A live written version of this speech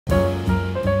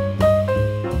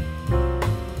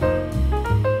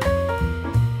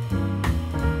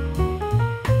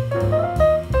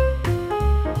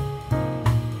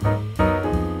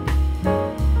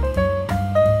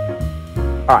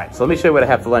All right, so let me show you what I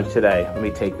have for lunch today. Let me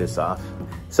take this off.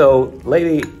 So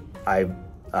lately, I've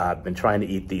been trying to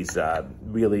eat these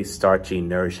really starchy,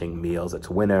 nourishing meals. It's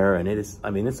winter, and it's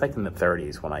like in the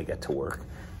 30s when I get to work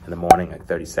in the morning, like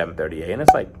 37, 38, and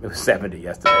it was 70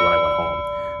 yesterday when I went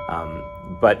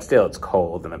home. But still, it's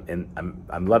cold, and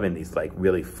I'm loving these like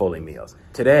really fully meals.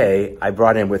 Today, I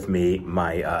brought in with me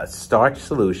my Starch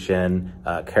Solution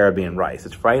Caribbean rice.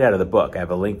 It's right out of the book. I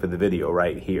have a link for the video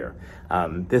right here.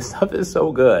 This stuff is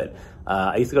so good.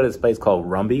 I used to go to this place called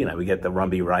Rumby, and I would get the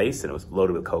Rumby rice, and it was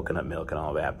loaded with coconut milk and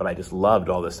all that, but I just loved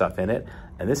all the stuff in it.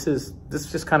 And this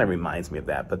just kind of reminds me of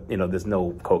that, but you know, there's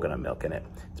no coconut milk in it.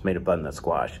 It's made of butternut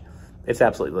squash. It's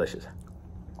absolutely delicious.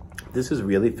 This is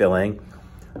really filling.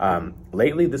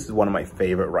 Lately, this is one of my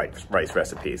favorite rice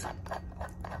recipes.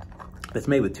 It's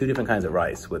made with two different kinds of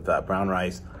rice, with brown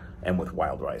rice and with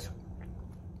wild rice.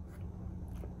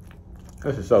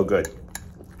 This is so good.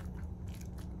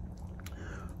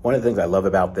 One of the things I love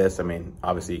about this, I mean,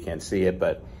 obviously you can't see it,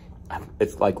 but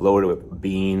it's like loaded with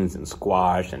beans and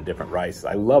squash and different rice.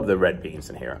 I love the red beans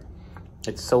in here.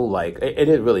 It's so like, it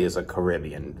really is a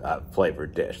Caribbean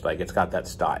flavored dish. Like, it's got that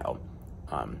style.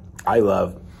 I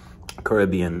love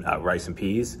Caribbean rice and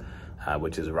peas,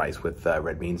 which is rice with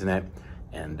red beans in it.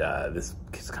 And this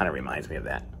kind of reminds me of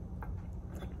that.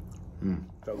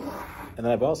 So good. And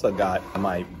then I've also got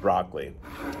my broccoli.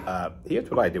 Here's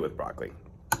what I do with broccoli.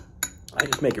 I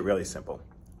just make it really simple.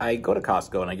 I go to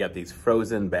Costco and I get these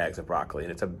frozen bags of broccoli,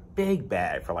 and it's a big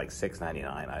bag for like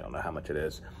 $6.99. I don't know how much it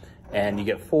is. And you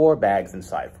get 4 bags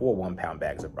inside, 4 1-pound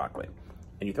bags of broccoli.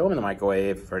 And you throw them in the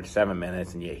microwave for 7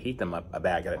 minutes, and you heat them up a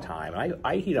bag at a time. And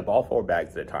I heat up all 4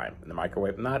 bags at a time in the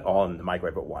microwave, not all in the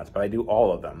microwave at once, but I do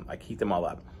all of them. I heat them all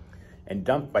up and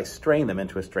I strain them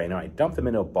into a strainer. I dump them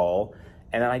into a bowl,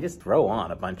 and then I just throw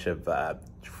on a bunch of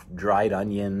dried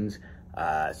onions,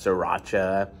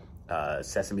 sriracha,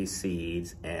 sesame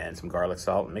seeds, and some garlic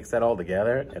salt, and mix that all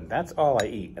together, and that's all I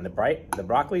eat. And the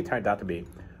broccoli turned out to be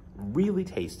really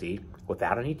tasty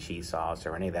without any cheese sauce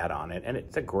or any of that on it, and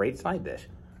it's a great side dish.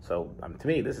 So to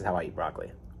me, this is how I eat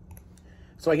broccoli.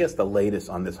 So I guess the latest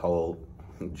on this whole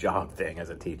job thing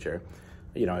as a teacher,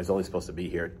 you know, I was only supposed to be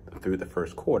here through the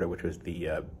first quarter, which was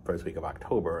the first week of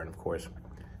October, and of course,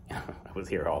 I was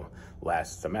here all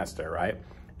last semester, right?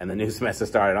 And the new semester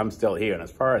started, I'm still here, and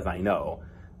as far as I know,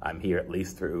 I'm here at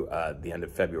least through the end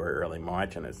of February, early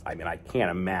March, and I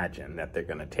can't imagine that they're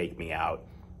gonna take me out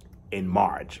in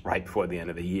March, right before the end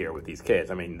of the year with these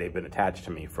kids. I mean, they've been attached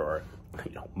to me for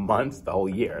months, the whole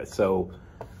year, so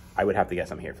I would have to guess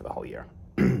I'm here for the whole year.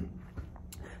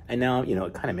 And now,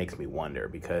 it kind of makes me wonder,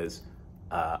 because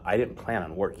I didn't plan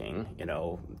on working,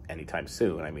 anytime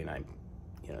soon. I mean, I'm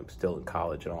still in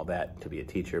college and all that to be a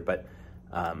teacher, but,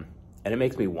 and it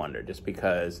makes me wonder, just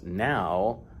because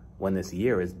now, when this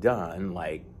year is done,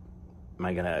 like, am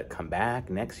I gonna come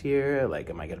back next year? Like,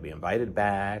 am I gonna be invited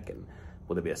back? And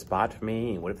will there be a spot for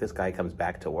me? And what if this guy comes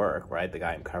back to work, right? The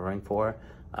guy I'm covering for,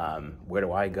 where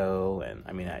do I go? And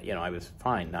I mean, I was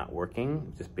fine not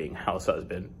working, just being house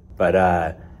husband.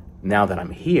 But now that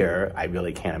I'm here, I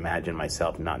really can't imagine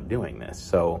myself not doing this.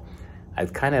 So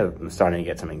I've kind of starting to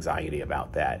get some anxiety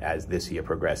about that as this year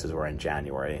progresses. We're in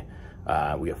January.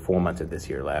 We have 4 months of this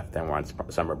year left, then we're on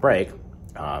summer break.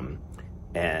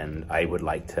 And I would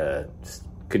like to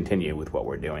continue with what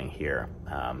we're doing here.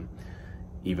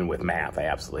 Even with math, I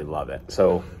absolutely love it.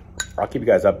 So I'll keep you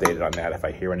guys updated on that if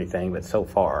I hear anything, but so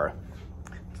far,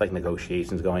 it's like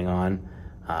negotiations going on,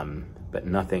 but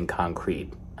nothing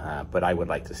concrete, but I would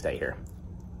like to stay here.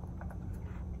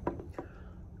 All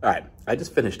right, I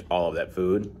just finished all of that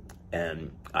food,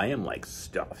 and I am like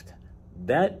stuffed.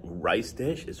 That rice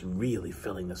dish is really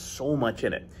filling. There's so much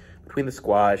in it. Between the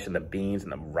squash and the beans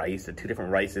and the rice, the 2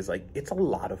 different rices, like, it's a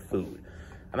lot of food.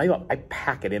 And I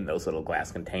pack it in those little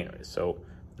glass containers, so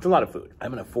it's a lot of food.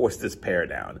 I'm gonna force this pear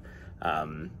down.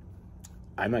 I'm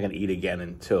not gonna eat again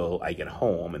until I get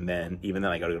home, and then even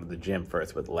then I gotta go to the gym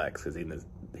first with Lexx, because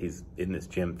he's in this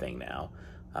gym thing now,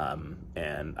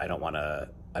 and I don't wanna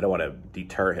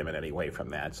deter him in any way from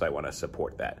that, so I wanna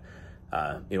support that.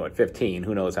 At 15,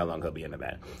 who knows how long he'll be into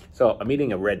that. So I'm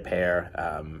eating a red pear,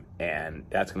 and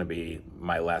that's gonna be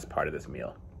my last part of this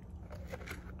meal.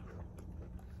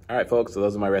 All right, folks, so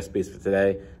those are my recipes for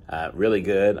today. Really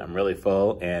good, I'm really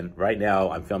full, and right now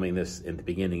I'm filming this in the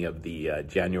beginning of the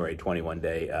January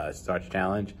 21-day Starch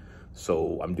Challenge.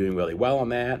 So I'm doing really well on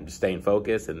that, I'm just staying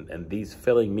focused, and these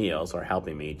filling meals are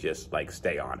helping me just like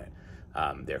stay on it.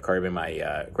 They're curbing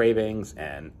my cravings,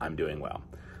 and I'm doing well.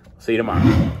 See you tomorrow.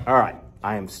 All right,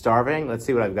 I am starving. Let's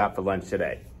see what I've got for lunch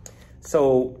today.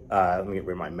 So let me get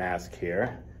rid of my mask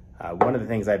here. One of the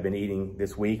things I've been eating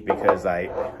this week, because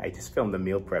I just filmed a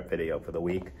meal prep video for the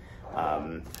week,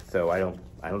 so I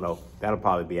don't know, that'll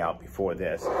probably be out before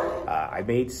this. I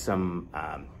made some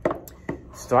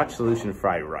starch solution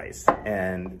fried rice,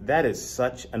 and that is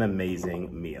such an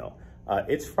amazing meal.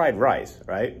 It's fried rice,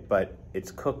 right? But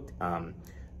it's cooked,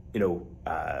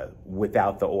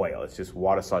 without the oil. It's just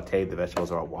water sauteed. The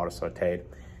vegetables are all water sauteed.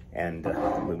 And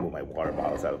let me move my water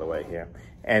bottles out of the way here.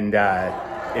 And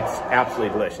it's absolutely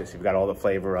delicious. You've got all the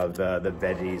flavor of the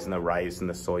veggies and the rice and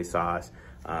the soy sauce.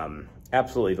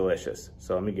 Absolutely delicious.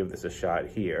 So let me give this a shot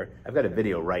here. I've got a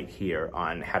video right here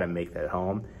on how to make that at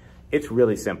home. It's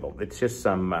really simple. It's just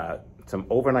some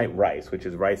overnight rice, which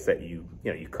is rice that you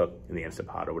cook in the Instant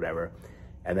Pot or whatever,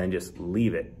 and then just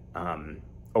leave it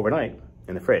overnight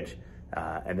in the fridge.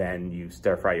 And then you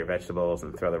stir fry your vegetables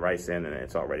and throw the rice in, and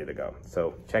it's all ready to go.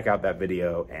 So check out that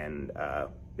video, and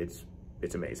it's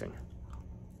amazing.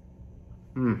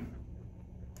 I'm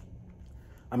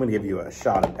gonna give you a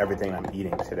shot of everything I'm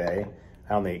eating today.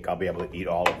 I don't think I'll be able to eat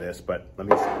all of this, but let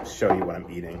me show you what I'm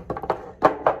eating.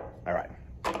 All right,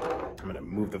 I'm gonna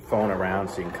move the phone around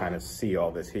so you can kind of see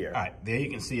all this here. All right, there you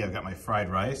can see I've got my fried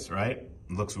rice, right? It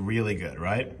looks really good,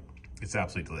 right? It's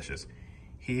absolutely delicious.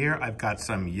 Here, I've got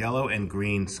some yellow and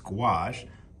green squash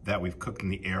that we've cooked in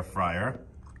the air fryer.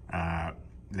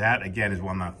 That, again, is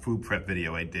one of the food prep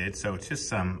video I did. So it's just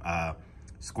some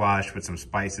squash with some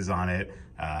spices on it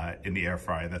in the air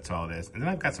fryer. That's all it is. And then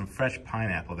I've got some fresh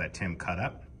pineapple that Tim cut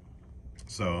up.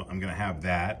 So I'm gonna have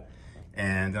that.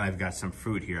 And then I've got some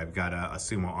fruit here. I've got a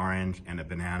sumo orange and a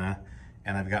banana.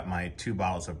 And I've got my 2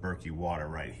 bottles of Berkey water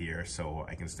right here so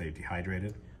I can stay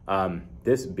dehydrated.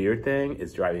 This beard thing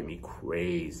is driving me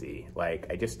crazy. Like,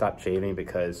 I just stopped shaving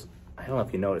because, I don't know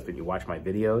if you noticed, but you watch my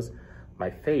videos, my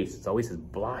face, it's always has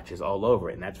blotches all over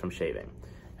it, and that's from shaving.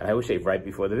 And I always shave right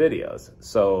before the videos.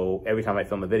 So every time I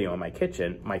film a video in my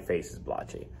kitchen, my face is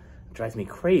blotchy. It drives me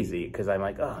crazy because I'm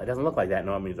like, oh, it doesn't look like that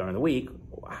normally during the week.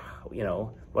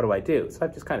 What do I do? So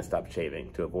I've just kind of stopped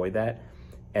shaving to avoid that.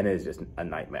 And it is just a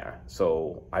nightmare.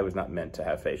 So I was not meant to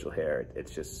have facial hair.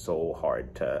 It's just so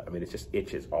hard to, it just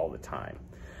itches all the time.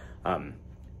 I've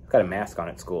got a mask on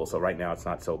at school, so right now it's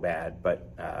not so bad,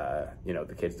 but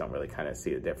the kids don't really kind of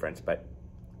see the difference, but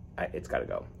it's gotta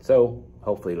go. So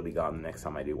hopefully it'll be gone the next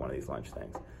time I do one of these lunch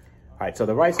things. All right, so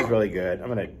the rice is really good. I'm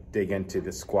gonna dig into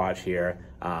the squash here.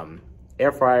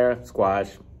 Air fryer,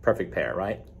 squash, perfect pair,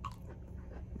 right?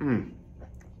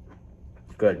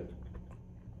 Good.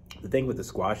 The thing with the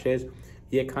squash is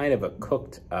you get kind of a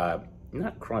cooked,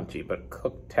 not crunchy, but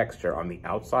cooked texture on the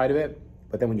outside of it.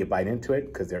 But then when you bite into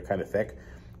it, because they're kind of thick,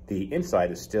 the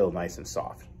inside is still nice and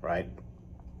soft, right?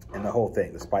 And the whole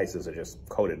thing, the spices are just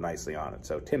coated nicely on it.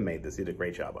 So Tim made this, he did a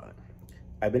great job on it.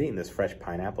 I've been eating this fresh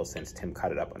pineapple since Tim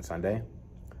cut it up on Sunday.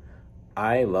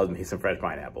 I love me some fresh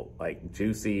pineapple, like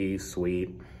juicy,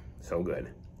 sweet, so good.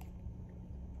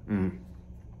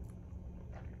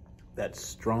 That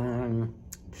strong,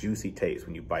 juicy taste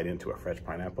when you bite into a fresh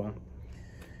pineapple.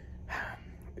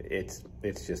 It's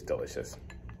just delicious.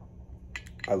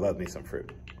 I love me some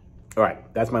fruit. All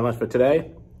right, that's my lunch for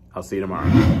today. I'll see you tomorrow.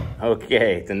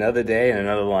 Okay, it's another day and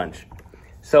another lunch.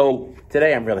 So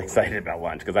today I'm really excited about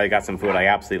lunch because I got some food I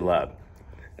absolutely love.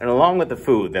 And along with the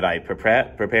food that I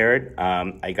prepared,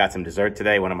 I got some dessert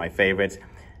today, one of my favorites.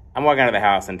 I'm walking out of the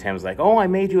house and Tim's like, oh, I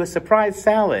made you a surprise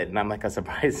salad. And I'm like, a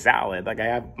surprise salad? Like, I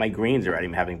have my greens already,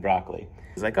 I'm having broccoli.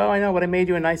 He's like, oh, I know, but I made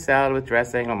you a nice salad with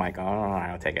dressing. I'm like, oh,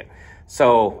 I'll take it.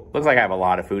 So looks like I have a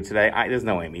lot of food today. There's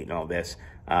no way I'm eating all this,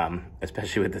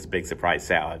 especially with this big surprise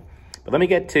salad. But let me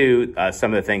get to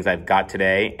some of the things I've got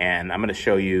today, and I'm gonna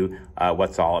show you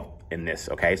what's all in this,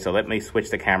 okay? So let me switch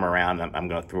the camera around. I'm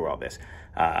going through all this.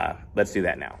 Let's do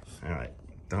that now. All right,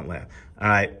 don't laugh. All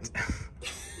right.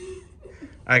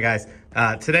 All right, guys.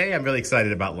 Today, I'm really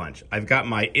excited about lunch. I've got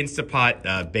my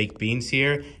Instapot baked beans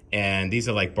here, and these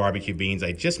are like barbecue beans.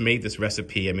 I just made this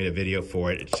recipe. I made a video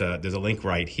for it. There's a link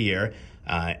right here,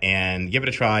 and give it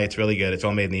a try. It's really good. It's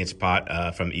all made in the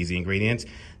Instapot from Easy Ingredients.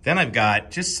 Then I've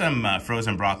got just some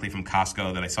frozen broccoli from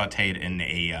Costco that I sauteed in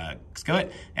a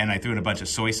skillet, and I threw in a bunch of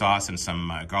soy sauce and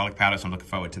some garlic powder, so I'm looking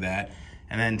forward to that.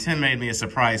 And then Tim made me a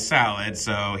surprise salad,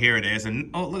 so here it is. And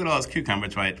oh, look at all those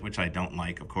cucumbers, which I don't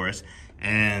like, of course.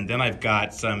 And then I've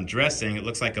got some dressing. It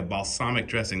looks like a balsamic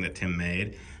dressing that Tim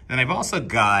made. Then I've also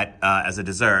got, as a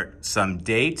dessert, some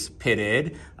dates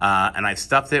pitted, and I've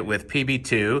stuffed it with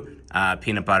PB2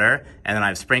 peanut butter, and then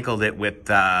I've sprinkled it with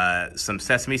some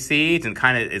sesame seeds, and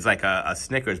kind of is like a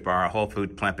Snickers bar, a whole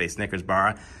food plant-based Snickers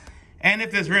bar. And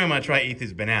if there's room, I'll try eat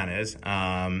these bananas.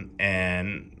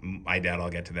 And I doubt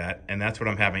I'll get to that. And that's what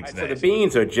I'm having today. So the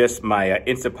beans are just my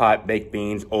Instant Pot baked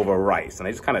beans over rice. And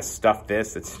I just kind of stuffed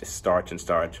this. It's just starch and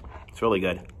starch. It's really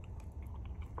good.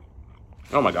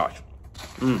 Oh my gosh.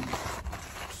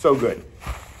 So good.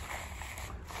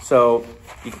 So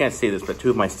you can't see this, but two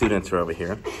of my students are over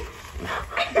here.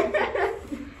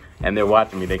 And they're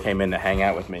watching me. They came in to hang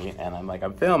out with me, and I'm like,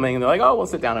 I'm filming, and they're like, oh, we'll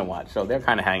sit down and watch. So they're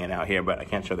kind of hanging out here, but I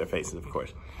can't show their faces, of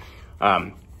course.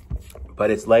 But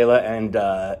it's Layla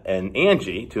and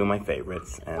Angie, two of my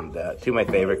favorites, and two of my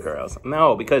favorite girls.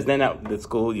 No, because then at the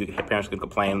school, parents can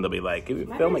complain. They'll be like, you're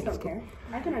filming at school.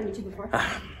 I've been on YouTube before.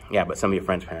 Yeah, but some of your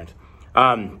friends' parents.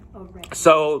 Right.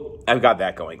 So I've got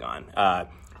that going on.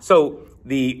 So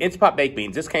the Instant Pot baked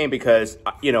beans, this came because,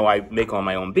 you know, I make all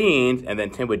my own beans, and then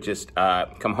Tim would just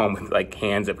come home with like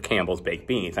cans of Campbell's baked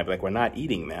beans. I'd be like, we're not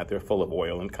eating that. They're full of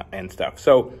oil and stuff.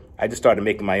 So I just started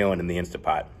making my own in the Instant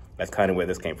Pot. That's kind of where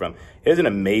this came from. It is an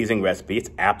amazing recipe. It's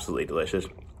absolutely delicious.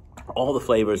 All the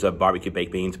flavors of barbecue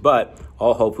baked beans, but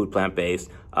all whole food plant-based.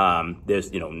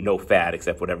 There's, you know, no fat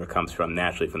except whatever comes from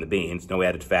naturally from the beans, no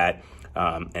added fat,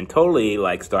 and totally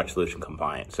like starch solution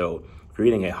compliant. So if you're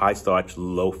eating a high starch,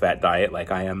 low fat diet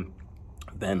like I am,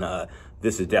 then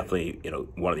this is definitely, you know,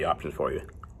 one of the options for you.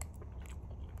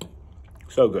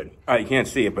 So good. All right, you can't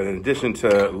see it, but in addition to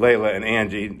Layla and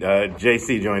Angie,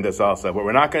 JC joined us also, but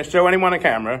we're not going to show anyone on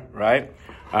camera, right?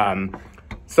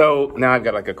 So now I've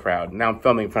got like a crowd. Now I'm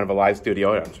filming in front of a live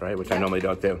studio audience, right? Which I normally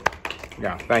don't do.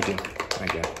 Yeah, thank you.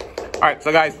 Thank you. All right,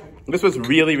 so guys, this was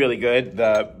really, really good.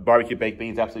 The barbecue baked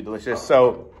beans, absolutely delicious.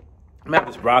 So I'm gonna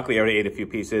have this broccoli. I already ate a few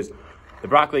pieces. The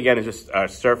broccoli, again, is just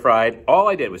stir fried. All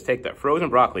I did was take that frozen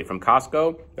broccoli from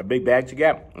Costco, the big bags you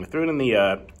get, and I threw it in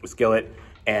the skillet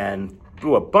and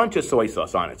threw a bunch of soy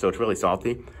sauce on it, so it's really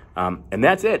salty. And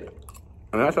that's it.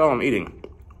 And that's all I'm eating.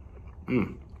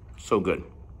 So good.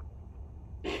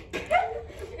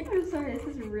 I'm sorry,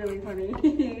 this is really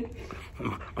funny.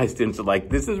 My students are like,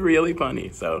 this is really funny.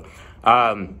 So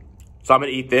I'm gonna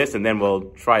eat this and then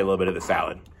we'll try a little bit of the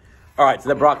salad. All right, so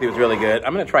the broccoli was really good.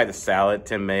 I'm gonna try the salad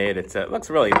Tim made. It looks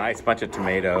really nice, bunch of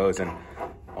tomatoes and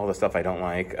all the stuff I don't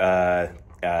like.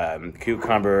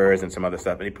 Cucumbers and some other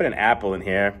stuff. And he put an apple in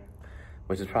here,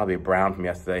 which is probably brown from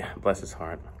yesterday. Bless his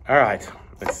heart. All right,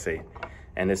 let's see.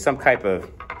 And there's some type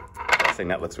of dressing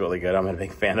that looks really good. I'm not a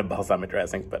big fan of balsamic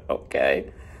dressings, but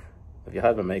okay. If your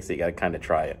husband makes it, you gotta kind of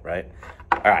try it, right?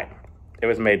 All right, it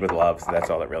was made with love, so that's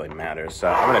all that really matters. So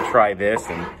I'm gonna try this,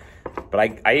 but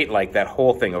I ate like that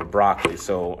whole thing of broccoli,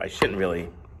 so I shouldn't really,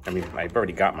 I mean, I've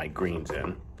already got my greens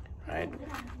in, right?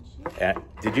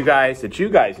 Did you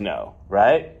guys know,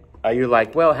 right? Are you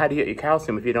like, well, how do you get your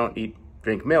calcium if you don't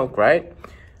drink milk, right?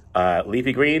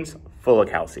 Leafy greens, full of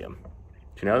calcium.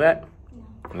 Did you know that?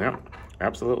 Yeah,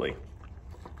 absolutely.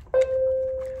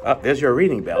 Oh, there's your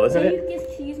reading bell, isn't it? Can you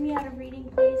excuse me out of reading,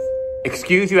 please?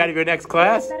 Excuse you out of your next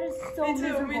class? That is so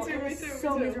miserable. Me too. It is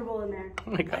so miserable in there.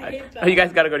 Oh my God. Oh, you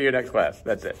guys got to go to your next class.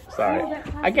 That's it. Sorry.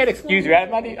 I can't excuse you. I'm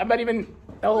not even.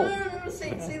 Oh. No.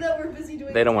 Say that we're busy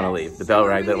doing. They don't want to leave. The bell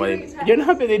rang. You're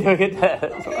not busy doing a test.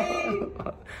 Okay.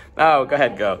 Oh, go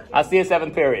ahead, go. I'll see you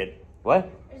 7th period. What?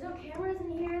 There's no cameras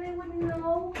in here. They wouldn't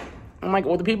know. Oh my God.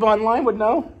 Well, the people online would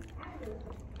know.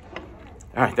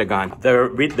 All right, they're gone.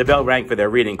 The bell rang for their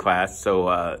reading class,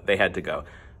 so they had to go.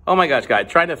 Oh my gosh, guys,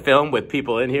 trying to film with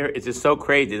people in here is just so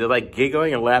crazy. They're like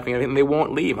giggling and laughing and they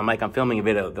won't leave. I'm like, I'm filming a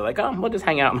video. They're like, oh, we'll just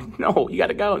hang out. I'm like, no, you got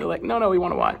to go. And they're like, no, we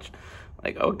want to watch.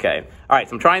 Like, okay. All right,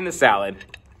 so I'm trying the salad.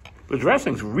 The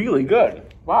dressing's really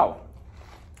good. Wow.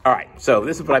 All right, so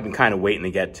this is what I've been kind of waiting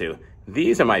to get to.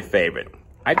 These are my favorite.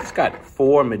 I just got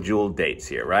 4 medjool dates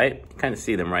here, right? You kind of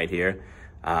see them right here.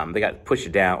 They got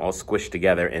pushed down, all squished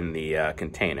together in the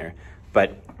container.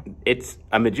 But it's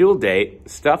a medjool date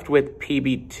stuffed with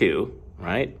PB2,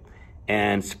 right?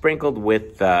 And sprinkled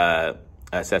with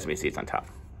sesame seeds on top.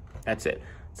 That's it.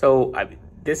 So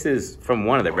this is from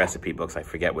one of the recipe books. I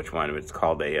forget which one. It's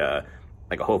called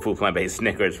like a whole food plant-based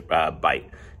Snickers bite.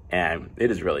 And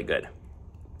it is really good.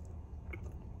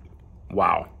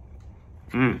 Wow.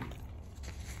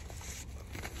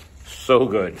 So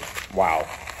good. Wow.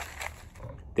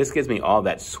 This gives me all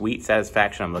that sweet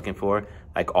satisfaction I'm looking for,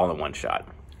 like all in one shot.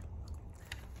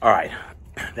 All right,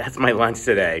 that's my lunch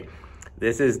today.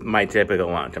 This is my typical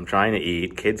lunch. I'm trying to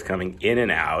eat, kids coming in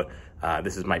and out.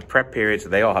 This is my prep period, so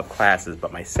they all have classes,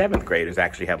 but my 7th graders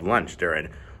actually have lunch during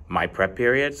my prep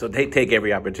period, so they take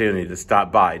every opportunity to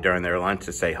stop by during their lunch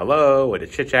to say hello, or to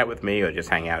chit-chat with me, or just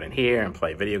hang out in here and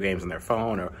play video games on their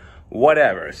phone, or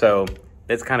whatever. So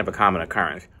it's kind of a common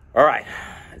occurrence. All right.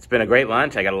 It's been a great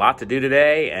lunch. I got a lot to do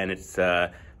today, and it's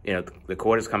you know, the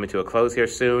quarter's coming to a close here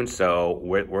soon, so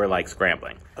we're like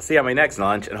scrambling. I'll see you on my next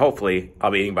lunch, and hopefully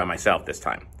I'll be eating by myself this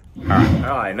time. All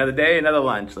right, another day, another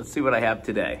lunch. Let's see what I have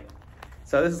today.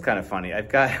 So this is kind of funny. I've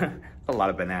got a lot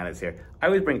of bananas here. I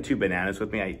always bring 2 bananas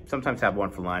with me. I sometimes have one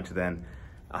for lunch, then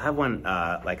I'll have one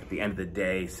like at the end of the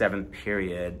day, 7th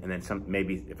period, and then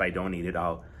maybe if I don't eat it,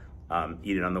 I'll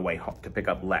eat it on the way home to pick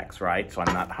up Lexx, right? So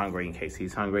I'm not hungry in case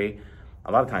he's hungry.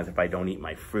 A lot of times if I don't eat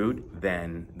my fruit,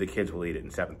 then the kids will eat it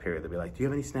in 7th period. They'll be like, do you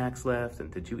have any snacks left?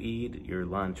 And did you eat your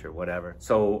lunch or whatever?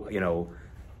 So, you know,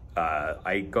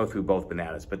 I go through both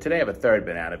bananas, but today I have a 3rd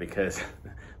banana because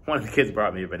one of the kids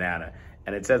brought me a banana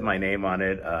and it says my name on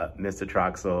it, Mr.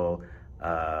 Troxel,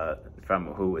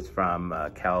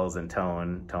 from Kells and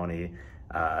Tony.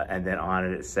 And then on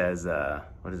it, it says,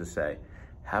 what does it say?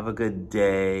 Have a good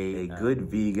day, a good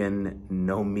vegan,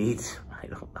 no meat. I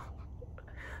don't know.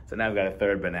 So now I've got a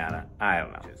 3rd banana. I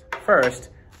don't know. First,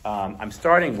 I'm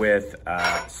starting with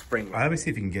spring roll. Let me see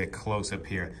if you can get close up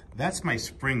here. That's my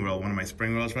spring roll, one of my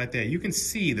spring rolls right there. You can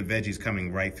see the veggies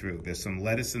coming right through. There's some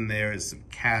lettuce in there, there's some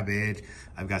cabbage.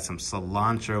 I've got some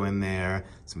cilantro in there,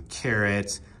 some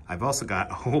carrots. I've also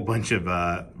got a whole bunch of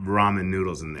ramen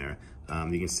noodles in there.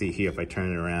 You can see here if I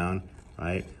turn it around,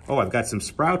 right? Oh, I've got some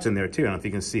sprouts in there too. I don't know if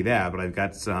you can see that, but I've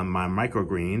got some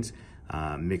microgreens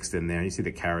mixed in there. You see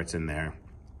the carrots in there.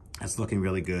 That's looking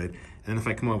really good. And then if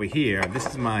I come over here, this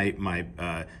is my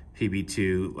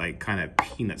PB2 like kind of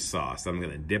peanut sauce. I'm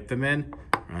gonna dip them in,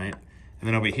 right? And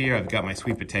then over here, I've got my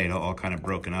sweet potato all kind of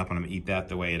broken up and I'm gonna eat that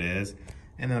the way it is.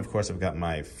 And then of course, I've got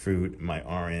my fruit, my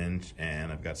orange,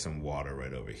 and I've got some water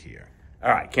right over here.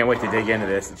 All right, can't wait to dig into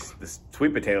this. This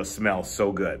sweet potato smells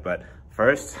so good, but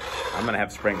first, I'm gonna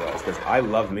have spring rolls because I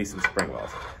love me some spring rolls.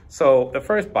 So the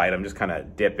first bite, I'm just kind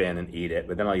of dip in and eat it,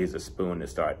 but then I'll use a spoon to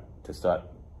start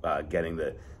getting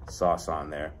the sauce on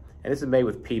there. And this is made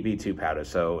with PB2 powder,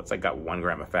 so it's like got 1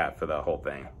 gram of fat for the whole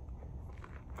thing.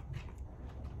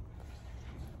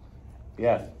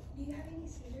 Yes? Do you have any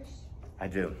cedars? I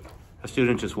do. A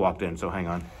student just walked in, so hang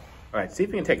on. All right, see if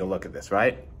you can take a look at this,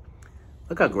 right?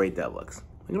 Look how great that looks.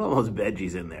 Look at all those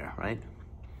veggies in there, right?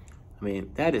 I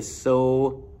mean, that is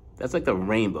so, that's like the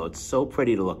rainbow. It's so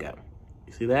pretty to look at.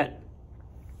 You see that?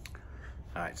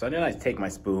 All right, so then I take my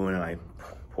spoon and I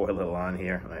pour a little on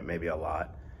here, like maybe a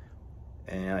lot.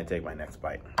 And I take my next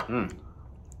bite.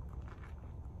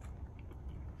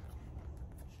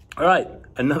 All right,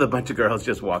 another bunch of girls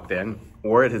just walked in.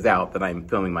 Word is out that I'm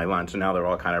filming my lunch, and now they're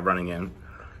all kind of running in.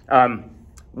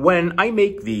 When I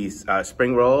make these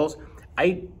spring rolls,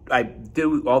 I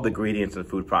do all the ingredients in the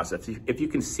food process. If you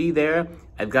can see there,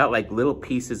 I've got like little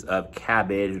pieces of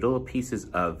cabbage, little pieces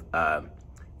of,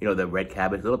 you know, the red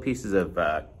cabbage, little pieces of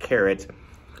carrots.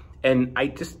 And I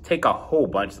just take a whole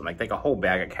bunch of them, like take a whole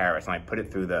bag of carrots and I put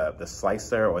it through the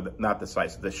slicer, or not the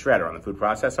slicer, the shredder on the food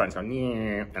processor,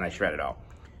 and I shred it all.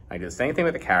 I do the same thing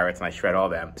with the carrots and I shred all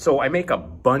them. So I make a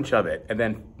bunch of it. And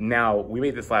then now, we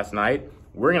made this last night.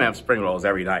 We're gonna have spring rolls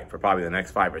every night for probably the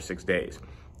next 5 or 6 days,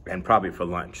 and probably for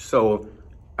lunch. So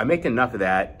I make enough of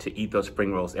that to eat those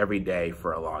spring rolls every day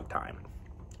for a long time.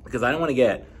 Because I don't wanna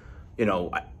get, you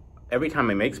know, every time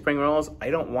I make spring rolls, I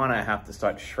don't wanna have to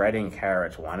start shredding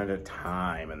carrots one at a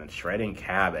time and then shredding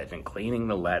cabbage and cleaning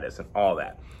the lettuce and all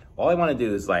that. All I wanna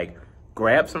do is like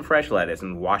grab some fresh lettuce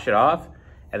and wash it off,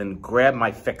 and then grab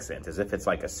my fix-ins as if it's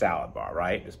like a salad bar,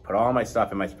 right? Just put all my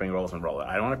stuff in my spring rolls and roll it.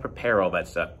 I don't wanna prepare all that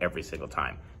stuff every single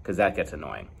time because that gets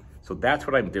annoying. So that's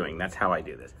what I'm doing, that's how I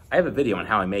do this. I have a video on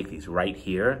how I make these right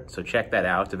here, so check that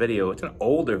out. It's an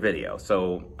older video,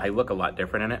 so I look a lot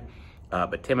different in it.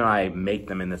 But Tim and I make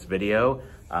them in this video,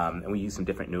 and we use some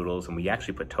different noodles, and we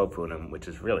actually put tofu in them, which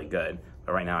is really good.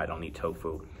 But right now I don't eat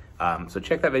tofu. So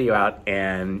check that video out,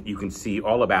 and you can see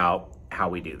all about how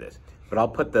we do this. But I'll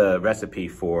put the recipe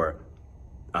for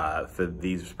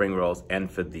these spring rolls and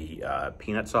for the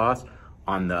peanut sauce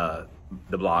on the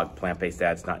blog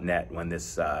plantbaseddads.net when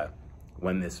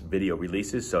this video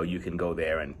releases, so you can go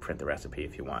there and print the recipe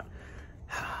if you want.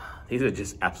 These are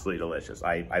just absolutely delicious.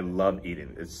 I love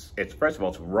eating. It's first of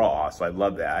all, it's raw, so I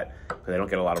love that because I don't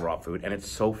get a lot of raw food, and it's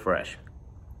so fresh.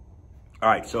 All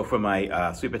right, so for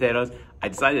my sweet potatoes, I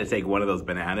decided to take one of those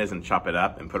bananas and chop it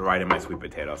up and put it right in my sweet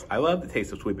potatoes. I love the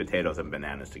taste of sweet potatoes and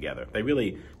bananas together. They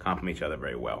really complement each other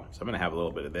very well. So I'm gonna have a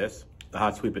little bit of this. The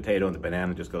hot sweet potato and the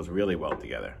banana just goes really well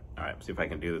together. All right, see if I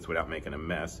can do this without making a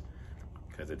mess,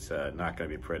 because it's not gonna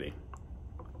be pretty.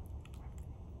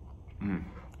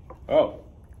 Oh,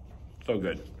 so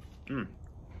good. I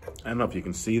don't know if you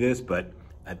can see this, but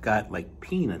I've got like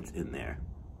peanuts in there,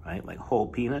 right? Like whole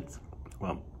peanuts.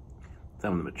 Well,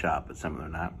 some of them are chopped, but some of them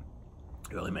are not.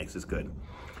 It really makes this good.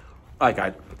 All right,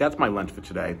 guys, that's my lunch for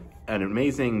today. an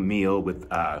amazing meal with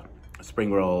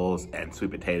spring rolls and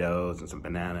sweet potatoes and some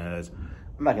bananas.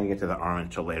 I'm not gonna get to the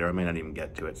orange till later. I may not even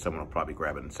get to it. Someone will probably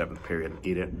grab it in 7th period and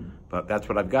eat it. But that's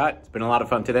what I've got. It's been a lot of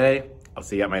fun today. I'll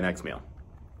see you at my next meal.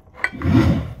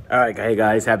 All right, hey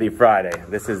guys, happy Friday.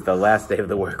 This is the last day of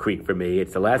the work week for me.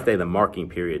 It's the last day of the marking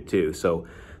period too. So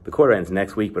the quarter ends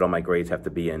next week, but all my grades have to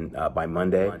be in by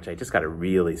Monday. I just got a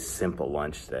really simple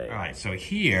lunch today. All right, so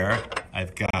here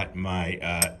I've got my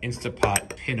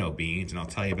Instapot Pinto beans, and I'll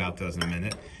tell you about those in a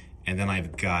minute. And then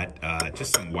I've got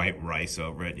just some white rice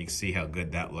over it. You can see how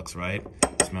good that looks, right?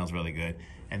 It smells really good.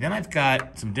 And then I've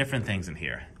got some different things in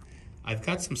here. I've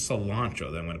got some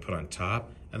cilantro that I'm gonna put on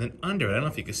top. And then under it, I don't know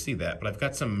if you can see that, but I've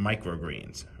got some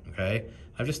microgreens, okay?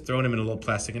 I've just thrown them in a little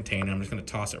plastic container. I'm just gonna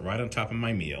toss it right on top of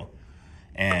my meal.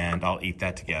 And I'll eat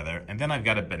that together. And then I've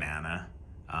got a banana.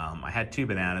 I had 2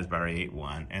 bananas, but I already ate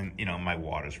 1. And you know, my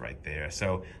water's right there.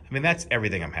 So, I mean, that's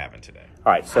everything I'm having today.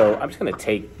 All right, so I'm just gonna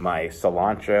take my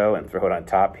cilantro and throw it on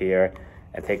top here,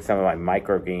 and take some of my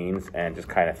microgreens and just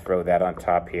kind of throw that on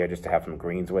top here just to have some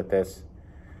greens with this.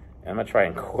 And I'm gonna try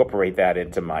and incorporate that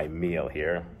into my meal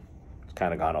here. It's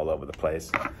kind of gone all over the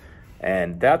place.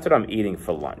 And that's what I'm eating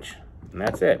for lunch. And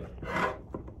that's it.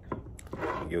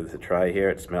 Give this a try here.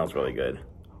 It smells really good.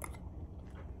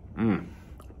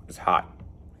 It's hot.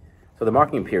 So the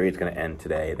marking period is going to end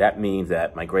today. That means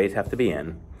that my grades have to be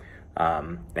in,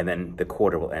 and then the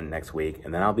quarter will end next week,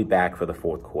 and then I'll be back for the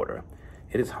 4th quarter.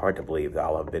 It is hard to believe that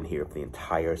I'll have been here for the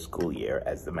entire school year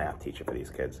as the math teacher for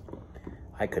these kids.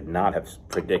 I could not have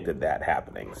predicted that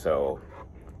happening, so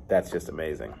that's just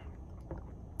amazing.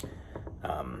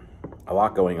 A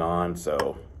lot going on,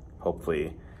 so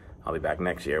hopefully I'll be back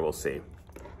next year. We'll see.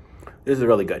 This is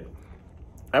really good.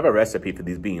 I have a recipe for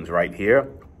these beans right here.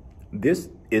 This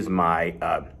is my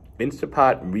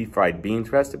Instapot refried beans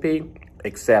recipe,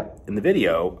 except in the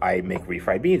video, I make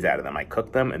refried beans out of them. I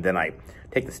cook them, and then I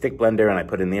take the stick blender and I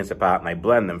put it in the Instapot and I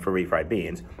blend them for refried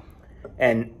beans.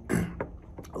 And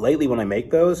lately when I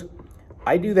make those,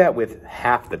 I do that with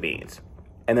half the beans.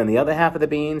 And then the other half of the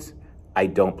beans, I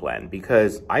don't blend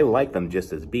because I like them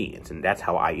just as beans, and that's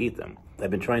how I eat them. I've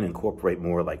been trying to incorporate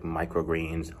more like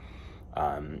microgreens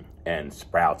and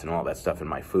sprouts and all that stuff in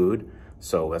my food.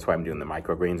 So that's why I'm doing the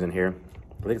microgreens in here.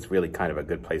 I think it's really kind of a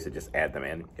good place to just add them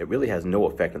in. It really has no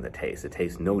effect on the taste. It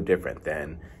tastes no different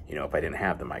than, you know, if I didn't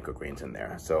have the microgreens in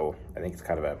there. So I think it's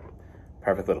kind of a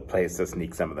perfect little place to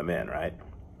sneak some of them in, right?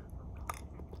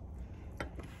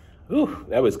 Ooh,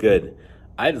 that was good.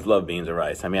 I just love beans and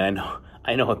rice. I mean,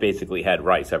 I know I basically had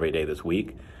rice every day this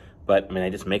week, but I mean, I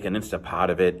just make an Instapot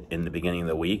of it in the beginning of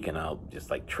the week, and I'll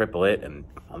just like triple it, and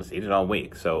I'll just eat it all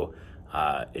week. So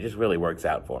it just really works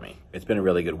out for me. It's been a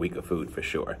really good week of food for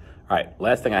sure. All right,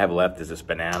 last thing I have left is this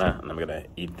banana, and I'm gonna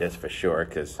eat this for sure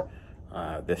because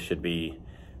this should be,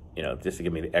 you know, just to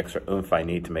give me the extra oomph I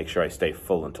need to make sure I stay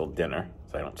full until dinner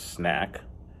so I don't snack.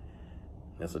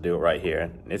 This will do it right here.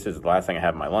 This is the last thing I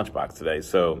have in my lunchbox today,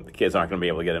 so the kids aren't gonna be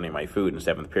able to get any of my food in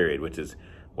 7th period, which is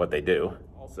what they do.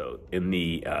 Also, in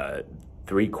the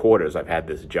 3 quarters I've had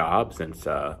this job since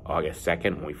August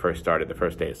 2nd, when we first started the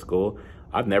first day of school.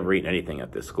 I've never eaten anything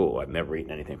at this school. I've never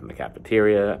eaten anything from the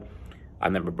cafeteria.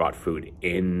 I've never brought food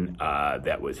in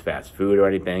that was fast food or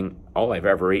anything. All I've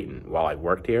ever eaten while I've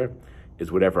worked here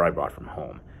is whatever I brought from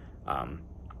home.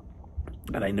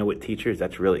 And I know with teachers,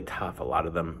 that's really tough. A lot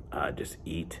of them just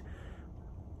eat.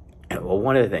 Well,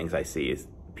 one of the things I see is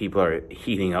people are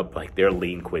heating up like their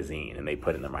lean cuisine and they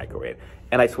put it in the microwave.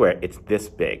 And I swear, it's this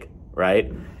big,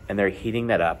 right? And they're heating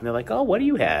that up and they're like, oh, what do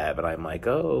you have? And I'm like,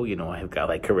 oh, you know, I've got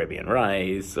like Caribbean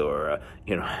rice, or,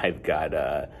 you know, I've got,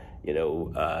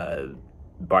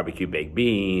 barbecue baked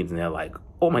beans. And they're like,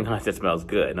 oh my gosh, that smells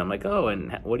good. And I'm like, oh,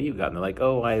 and what do you got? And they're like,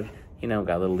 oh, I've, you know,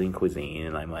 got a little lean cuisine.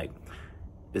 And I'm like,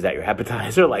 is that your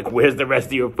appetizer? Like, where's the rest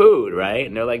of your food, right?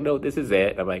 And they're like, no, this is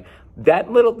it. And I'm like,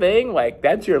 that little thing, like,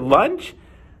 that's your lunch?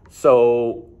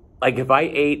 So, like, if I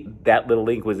ate that little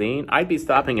lean cuisine, I'd be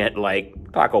stopping at,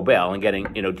 like, Taco Bell and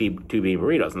getting, you know, 2 bean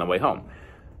burritos on the way home.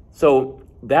 So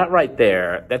that right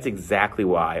there, that's exactly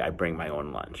why I bring my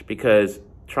own lunch. Because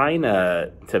trying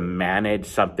to manage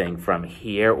something from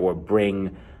here or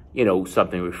bring, you know,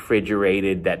 something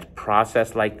refrigerated that's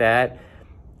processed like that,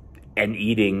 and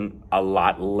eating a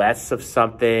lot less of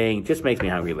something just makes me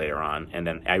hungry later on, and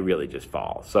then I really just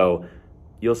fall. So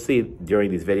you'll see during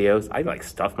these videos, I like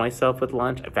stuff myself with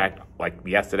lunch. In fact, like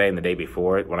yesterday and the day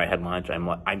before when I had lunch,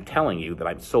 I'm telling you that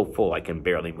I'm so full I can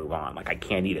barely move on. Like I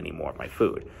can't eat any more of my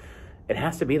food. It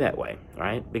has to be that way,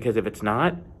 right? Because if it's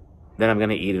not, then I'm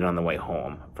gonna eat it on the way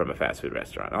home from a fast food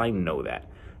restaurant. And I know that.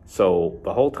 So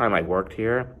the whole time I worked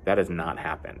here, that has not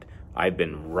happened. I've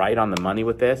been right on the money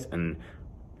with this, and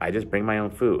I just bring my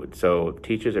own food. So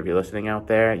teachers, if you're listening out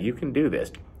there, you can do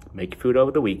this. Make food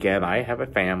over the weekend. I have a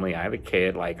family. I have a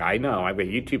kid. Like, I know. I have a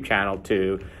YouTube channel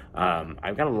too.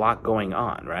 I've got a lot going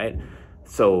on, right?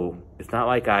 So it's not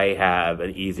like I have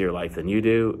an easier life than you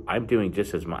do. I'm doing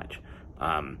just as much.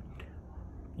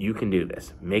 You can do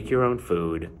this. Make your own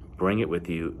food. Bring it with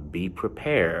you. Be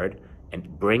prepared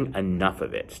and bring enough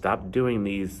of it. Stop doing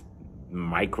these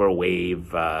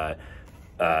microwave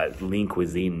lean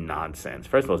cuisine nonsense.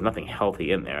 First of all, there's nothing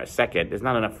healthy in there. Second, there's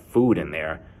not enough food in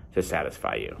there to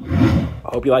satisfy you. I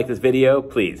hope you like this video.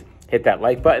 Please hit that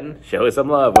like button. Show us some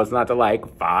love. What's not to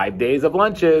like? 5 days of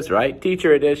lunches, right?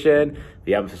 Teacher edition. If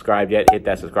you haven't subscribed yet, hit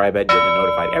that subscribe button. You'll get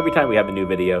notified every time we have a new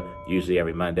video, usually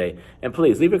every Monday. And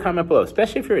please leave a comment below,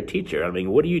 especially if you're a teacher. I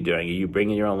mean, what are you doing? Are you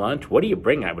bringing your own lunch? What do you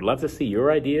bring? I would love to see your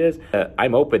ideas.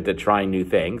 I'm open to trying new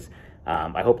things.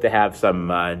 I hope to have some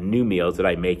new meals that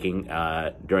I'm making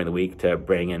during the week to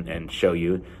bring and show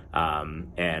you.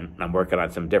 And I'm working on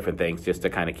some different things just to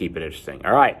kind of keep it interesting.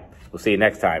 All right, we'll see you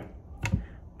next time.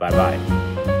 Bye-bye.